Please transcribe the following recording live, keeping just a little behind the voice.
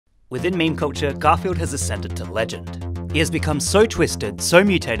Within meme culture, Garfield has ascended to legend. He has become so twisted, so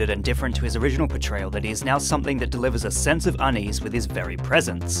mutated and different to his original portrayal that he is now something that delivers a sense of unease with his very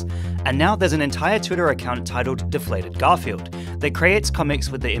presence. And now there's an entire Twitter account titled Deflated Garfield that creates comics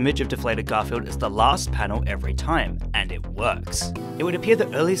with the image of Deflated Garfield as the last panel every time, and it works. It would appear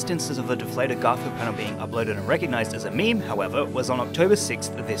the earliest instance of the Deflated Garfield panel being uploaded and recognized as a meme, however, was on October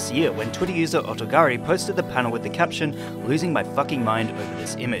 6th this year when Twitter user Otogari posted the panel with the caption, "Losing my fucking mind over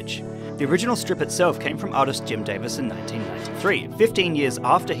this image." The original strip itself came from artist Jim Davis in 1993, 15 years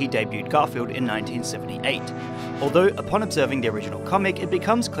after he debuted Garfield in 1978. Although, upon observing the original comic, it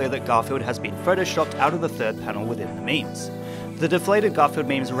becomes clear that Garfield has been photoshopped out of the third panel within the memes. The Deflated Garfield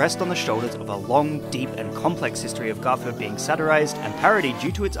memes rest on the shoulders of a long, deep and complex history of Garfield being satirized and parodied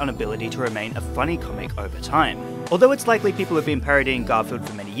due to its inability to remain a funny comic over time. Although it's likely people have been parodying Garfield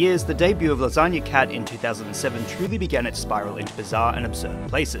for many years, the debut of Lasagna Cat in 2007 truly began its spiral into bizarre and absurd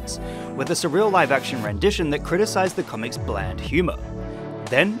places, with a surreal live-action rendition that criticized the comic's bland humor.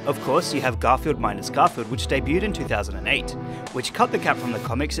 Then, of course, you have Garfield minus Garfield, which debuted in 2008, which cut the cat from the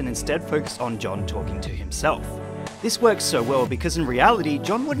comics and instead focused on John talking to himself. This works so well because in reality,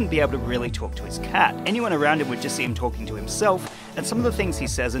 John wouldn't be able to really talk to his cat. Anyone around him would just see him talking to himself, and some of the things he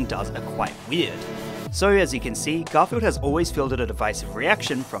says and does are quite weird. So as you can see, Garfield has always fielded a divisive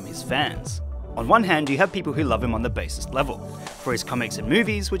reaction from his fans. On one hand, you have people who love him on the basest level, for his comics and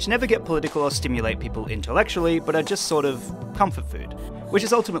movies, which never get political or stimulate people intellectually, but are just sort of comfort food. Which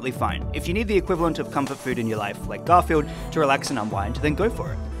is ultimately fine. If you need the equivalent of comfort food in your life, like Garfield, to relax and unwind, then go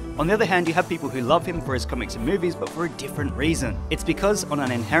for it. On the other hand, you have people who love him for his comics and movies, but for a different reason. It's because, on an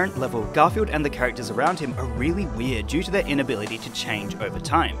inherent level, Garfield and the characters around him are really weird due to their inability to change over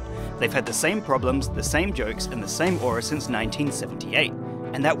time. They've had the same problems, the same jokes, and the same aura since 1978.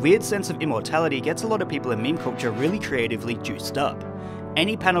 And that weird sense of immortality gets a lot of people in meme culture really creatively juiced up.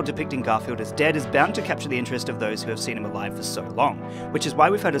 Any panel depicting Garfield as dead is bound to capture the interest of those who have seen him alive for so long, which is why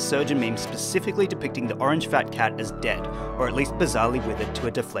we've had a surge in memes specifically depicting the orange fat cat as dead, or at least bizarrely withered to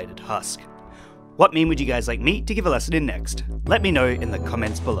a deflated husk. What meme would you guys like me to give a lesson in next? Let me know in the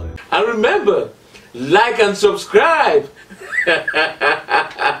comments below. And remember, like and subscribe!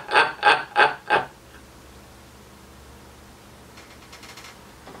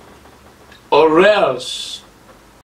 Or else.